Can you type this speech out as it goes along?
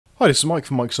Hi, this is Mike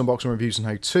from Mike's Unboxing Reviews and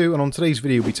How To, and on today's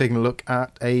video we'll be taking a look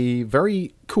at a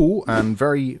very cool and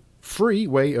very free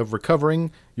way of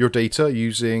recovering your data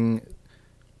using,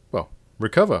 well,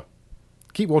 Recuva.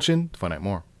 Keep watching to find out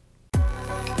more.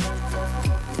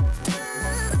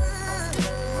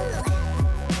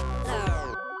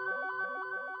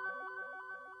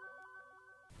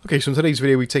 Okay, so in today's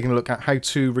video we're taking a look at how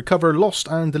to recover lost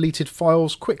and deleted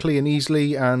files quickly and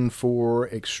easily and for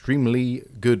extremely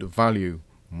good value.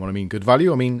 And when I mean good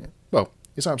value, I mean, well,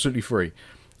 it's absolutely free.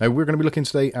 Now, we're going to be looking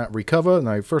today at Recuva.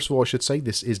 Now, first of all, I should say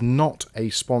this is not a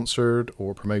sponsored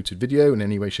or promoted video in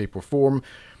any way, shape or form.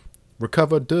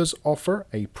 Recuva does offer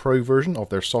a pro version of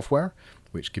their software,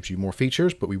 which gives you more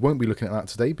features, but we won't be looking at that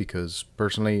today because,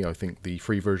 personally, I think the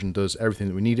free version does everything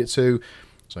that we need it to.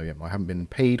 So, yeah, I haven't been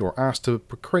paid or asked to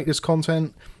create this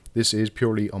content. This is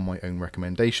purely on my own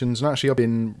recommendations, and actually I've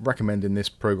been recommending this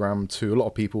program to a lot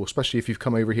of people, especially if you've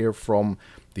come over here from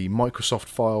the Microsoft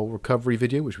File Recovery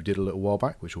video, which we did a little while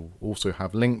back, which will also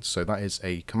have linked. So that is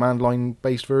a command line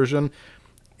based version.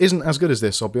 Isn't as good as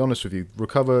this, I'll be honest with you.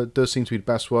 Recuva does seem to be the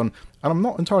best one, and I'm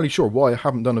not entirely sure why I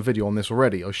haven't done a video on this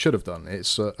already. I should have done.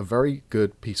 It's a very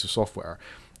good piece of software.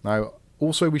 Now,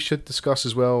 also we should discuss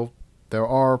as well, there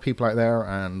are people out there,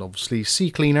 and obviously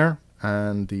CCleaner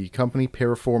and the company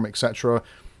Piriform, etc.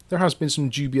 There has been some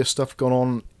dubious stuff going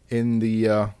on in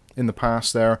the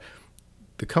past there.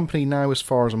 The company now, as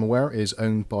far as I'm aware, is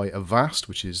owned by Avast,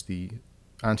 which is the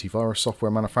antivirus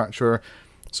software manufacturer,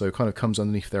 so it kind of comes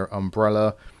underneath their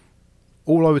umbrella.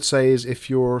 All I would say is if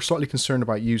you're slightly concerned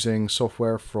about using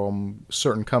software from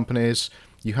certain companies,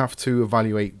 you have to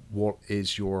evaluate what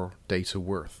is your data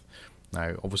worth.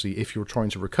 Now, obviously, if you're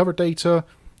trying to recover data,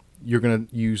 you're going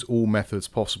to use all methods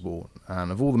possible,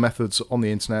 and of all the methods on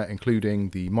the internet, including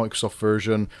the Microsoft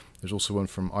version, there's also one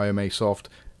from IMAsoft,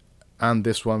 and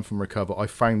this one from Recuva. I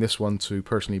found this one to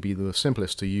personally be the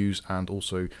simplest to use and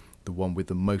also the one with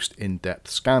the most in-depth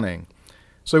scanning.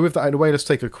 So with that out of the way, let's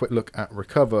take a quick look at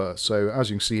Recuva. So as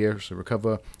you can see here, so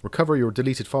recover your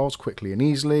deleted files quickly and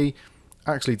easily.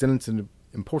 Actually deleted an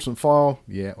important file,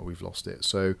 yeah, or we've lost it.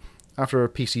 So after a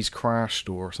PC's crashed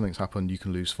or something's happened, you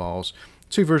can lose files.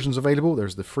 Two versions available.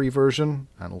 There's the free version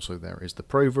and also there is the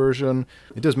pro version.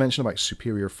 It does mention about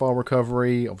superior file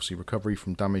recovery, obviously recovery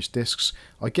from damaged disks.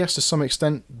 I guess to some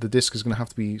extent the disk is going to have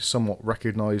to be somewhat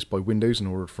recognized by Windows in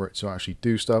order for it to actually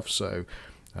do stuff. So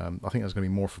I think that's going to be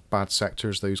more for bad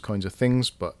sectors, those kinds of things.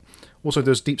 But also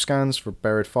there's deep scans for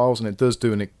buried files, and it does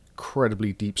do an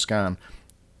incredibly deep scan.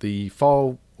 The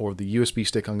file or the USB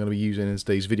stick I'm going to be using in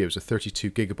today's video is a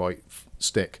 32GB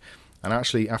stick. And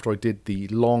actually, after I did the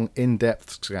long,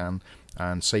 in-depth scan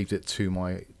and saved it to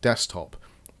my desktop,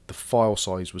 the file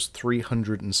size was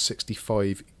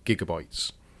 365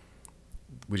 gigabytes,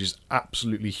 which is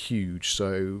absolutely huge.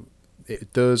 So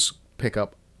it does pick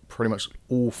up pretty much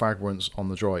all fragments on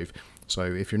the drive. So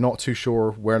if you're not too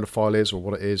sure where the file is or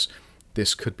what it is,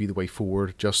 this could be the way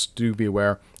forward. Just do be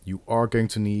aware, you are going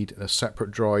to need a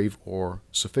separate drive or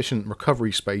sufficient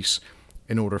recovery space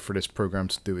in order for this program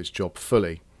to do its job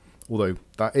fully. Although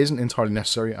that isn't entirely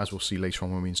necessary, as we'll see later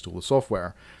on when we install the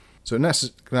software. So next,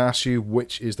 I'm going to ask you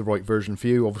which is the right version for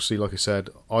you. Obviously, like I said,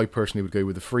 I personally would go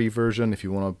with the free version. If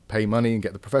you want to pay money and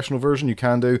get the professional version, you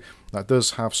can do. That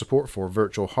does have support for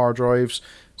virtual hard drives,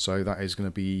 so that is going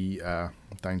to be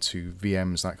down to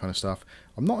VMs, that kind of stuff.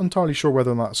 I'm not entirely sure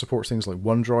whether that supports things like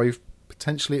OneDrive.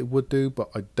 Potentially it would do, but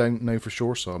I don't know for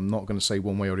sure, so I'm not going to say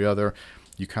one way or the other.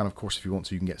 You can, of course, if you want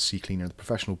to, you can get CCleaner, the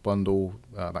professional bundle.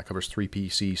 That covers 3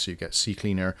 PCs, so you get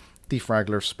CCleaner,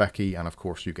 Defraggler, Specky, and of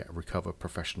course you get Recuva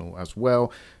Professional as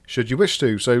well, should you wish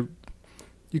to. So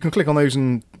you can click on those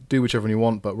and do whichever one you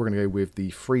want, but we're going to go with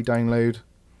the free download.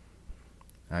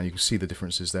 And you can see the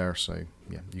differences there. So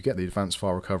yeah, you get the advanced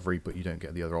file recovery, but you don't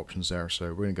get the other options there. So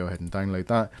we're going to go ahead and download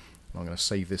that. I'm going to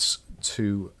save this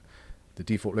to the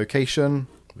default location,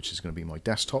 which is going to be my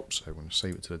desktop. So we're going to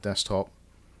save it to the desktop.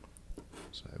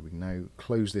 So we can now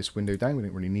close this window down. We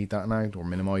don't really need that now, or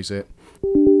minimize it.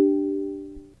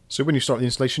 So when you start the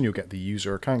installation, you'll get the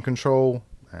user account control,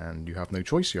 and you have no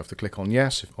choice. You have to click on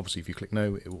yes. Obviously, if you click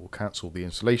no, it will cancel the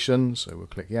installation. So we'll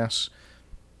click yes,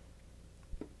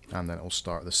 and then it will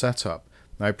start the setup.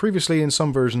 Now, previously in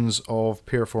some versions of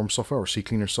Piriform software or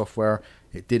CCleaner software,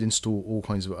 it did install all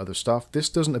kinds of other stuff. This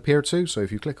doesn't appear to. So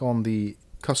if you click on the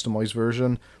customized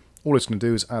version, all it's going to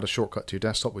do is add a shortcut to your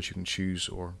desktop, which you can choose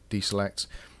or deselect,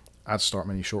 add start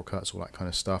menu shortcuts, all that kind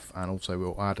of stuff, and also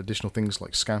we'll add additional things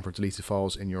like scan for deleted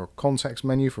files in your context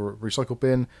menu for recycle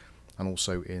bin, and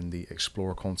also in the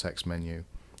Explorer context menu.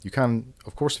 You can,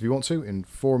 of course, if you want to, in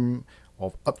form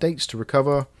of updates to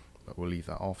Recuva, but we'll leave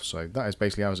that off. So that is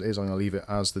basically as it is. I'm going to leave it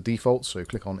as the default, so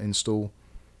click on install.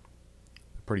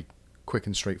 Pretty quick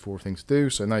and straightforward thing to do.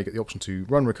 So now you get the option to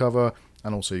run recover,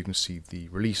 and also you can see the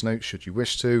release notes should you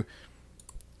wish to.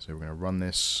 So we're going to run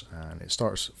this, and it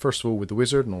starts first of all with the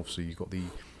wizard, and obviously you've got the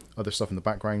other stuff in the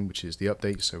background, which is the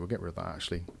update, so we'll get rid of that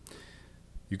actually.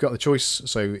 You've got the choice,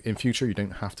 so in future you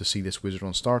don't have to see this wizard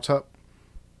on startup.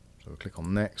 So we'll click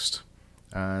on next,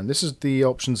 and this is the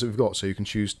options that we've got. So you can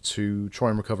choose to try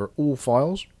and recover all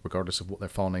files regardless of what their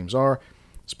file names are.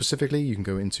 Specifically, you can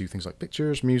go into things like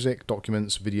pictures, music,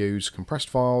 documents, videos, compressed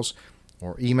files,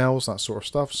 or emails, that sort of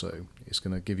stuff. So it's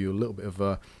going to give you a little bit of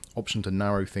a option to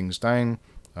narrow things down.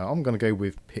 I'm going to go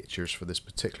with pictures for this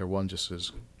particular one, just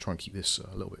as try and keep this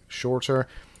a little bit shorter.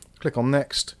 Click on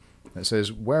next. And it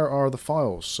says, where are the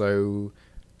files? So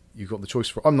you've got the choice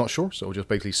for, I'm not sure, so we'll just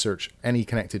basically search any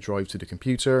connected drive to the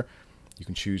computer. You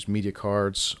can choose media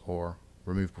cards or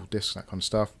removable disks, that kind of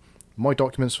stuff. My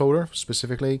documents folder,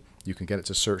 specifically, you can get it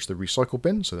to search the recycle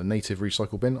bin, so the native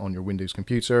recycle bin on your Windows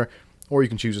computer, or you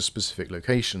can choose a specific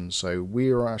location. So we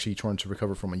are actually trying to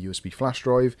recover from a USB flash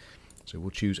drive. So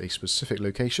we'll choose a specific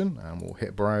location and we'll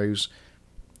hit browse,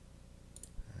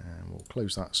 and we'll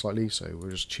close that slightly. So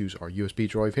we'll just choose our USB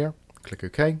drive here, click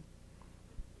OK,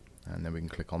 and then we can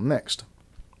click on next.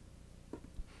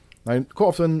 Now, quite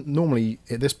often, normally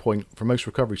at this point, for most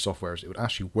recovery softwares, it would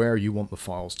ask you where you want the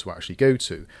files to actually go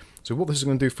to. So what this is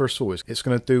going to do first of all is it's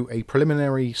going to do a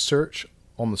preliminary search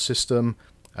on the system,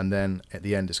 and then at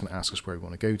the end it's going to ask us where we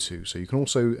want to go to. So you can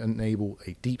also enable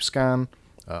a deep scan.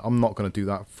 I'm not going to do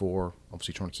that for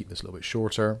obviously trying to keep this a little bit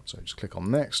shorter. So just click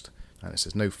on next, and it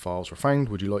says no files were found.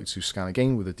 Would you like to scan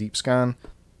again with a deep scan?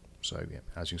 So yeah,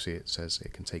 as you can see, it says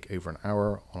it can take over an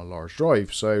hour on a large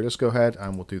drive. So let's go ahead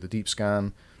and we'll do the deep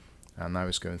scan. And now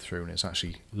it's going through and it's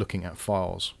actually looking at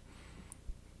files.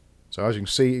 So as you can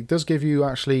see, it does give you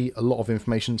actually a lot of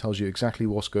information, tells you exactly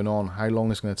what's going on, how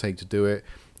long it's going to take to do it.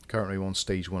 Currently we're on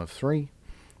stage 1 of 3.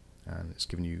 And it's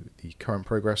giving you the current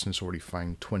progress, and it's already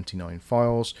found 29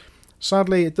 files.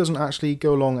 Sadly, it doesn't actually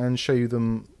go along and show you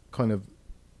them kind of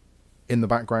in the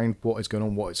background, what is going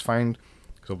on, what it's found.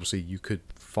 Because obviously you could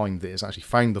find that it's actually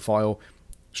found the file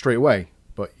straight away,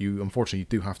 but you unfortunately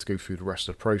do have to go through the rest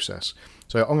of the process.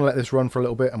 So I'm going to let this run for a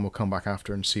little bit and we'll come back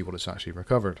after and see what it's actually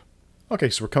recovered. Okay,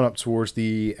 so we're coming up towards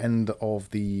the end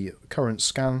of the current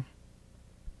scan,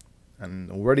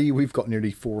 and already we've got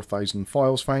nearly 4,000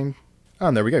 files found.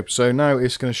 And there we go. So now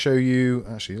it's going to show you,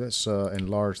 actually let's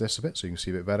enlarge this a bit so you can see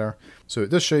a bit better. So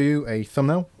it does show you a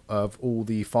thumbnail of all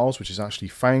the files which is actually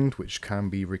found, which can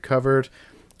be recovered.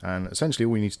 And essentially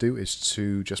all we need to do is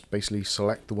to just basically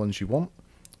select the ones you want.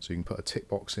 So you can put a tick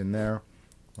box in there.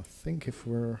 I think you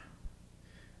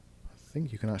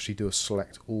can actually do a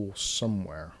select all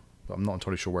somewhere, but I'm not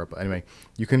entirely sure where. But anyway,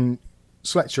 you can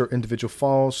select your individual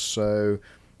files. So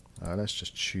let's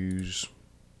just choose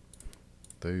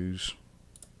those.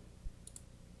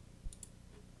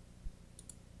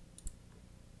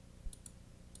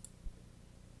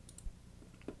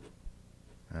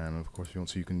 And of course, if you want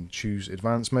to, you can choose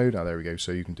advanced mode. There we go.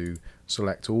 So you can do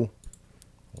select all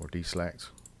or deselect.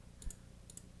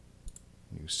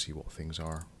 You see what things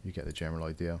are. You get the general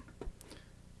idea.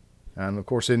 And of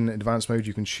course, in advanced mode,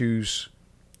 you can choose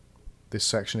this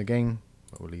section again,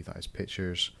 but we'll leave that as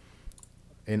pictures.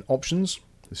 In options,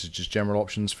 this is just general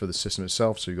options for the system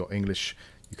itself. So you've got English.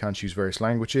 You can choose various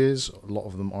languages. A lot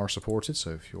of them are supported.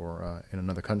 So if you're in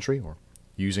another country or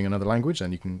using another language,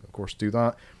 then you can of course do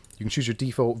that. You can choose your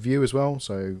default view as well,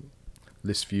 so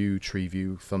list view, tree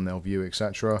view, thumbnail view,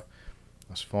 etc.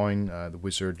 That's fine. The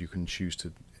wizard you can choose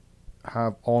to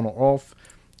have on or off,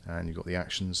 and you've got the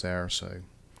actions there, so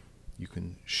you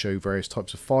can show various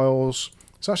types of files.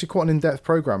 It's actually quite an in-depth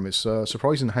program. It's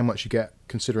surprising how much you get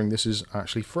considering this is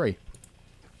actually free.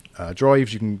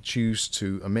 Drives, you can choose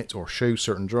to omit or show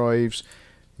certain drives.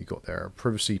 You've got their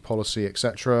privacy policy,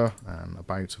 etc. and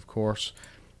about, of course,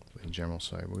 but in general.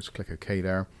 So we'll just click OK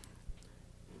there.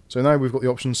 So now we've got the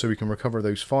options so we can recover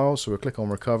those files. So we'll click on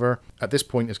recover. At this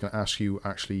point, it's going to ask you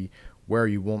actually where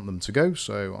you want them to go.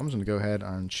 So I'm just going to go ahead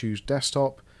and choose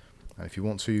desktop. And if you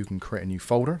want to, you can create a new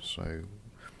folder. So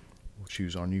we'll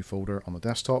choose our new folder on the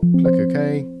desktop. Click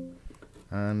OK.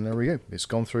 And there we go. It's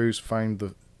gone through, it's found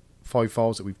the 5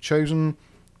 files that we've chosen.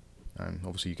 And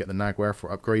obviously you get the nagware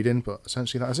for upgrading, but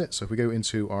essentially that is it. So if we go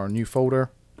into our new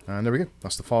folder, and there we go.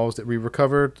 That's the files that we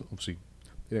recovered. Obviously,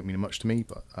 they don't mean much to me,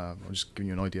 but I'm just giving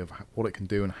you an idea of what it can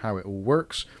do and how it all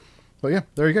works. But yeah,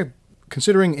 there you go.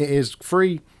 Considering it is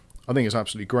free, I think it's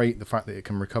absolutely great, the fact that it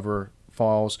can recover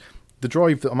files. The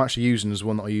drive that I'm actually using is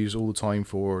one that I use all the time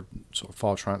for sort of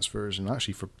file transfers and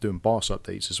actually for doing BIOS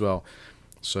updates as well.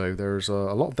 So there's a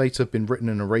lot of data been written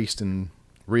and erased and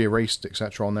re-erased,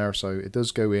 etc. on there. So it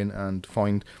does go in and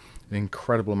find an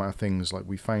incredible amount of things. Like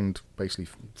we found basically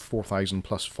 4,000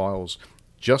 plus files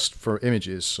just for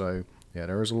images. So yeah,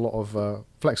 there is a lot of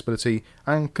flexibility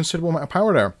and considerable amount of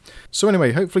power there. So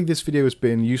anyway, hopefully this video has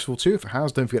been useful too. If it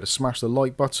has, don't forget to smash the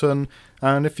like button.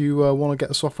 And if you want to get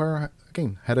the software,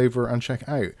 again, head over and check it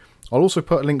out. I'll also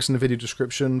put links in the video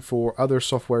description for other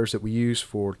softwares that we use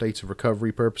for data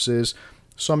recovery purposes.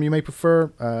 Some you may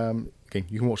prefer. Again,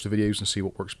 you can watch the videos and see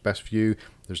what works best for you.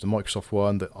 There's the Microsoft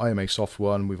one, the IMA soft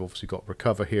one. We've obviously got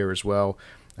Recover here as well.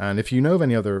 And if you know of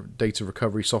any other data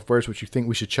recovery softwares which you think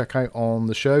we should check out on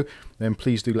the show, then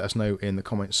please do let us know in the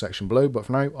comments section below. But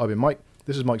for now, I've been Mike.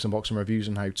 This is Mike's Unboxing Reviews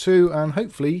and How To, and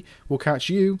hopefully we'll catch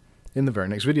you in the very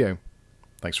next video.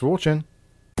 Thanks for watching.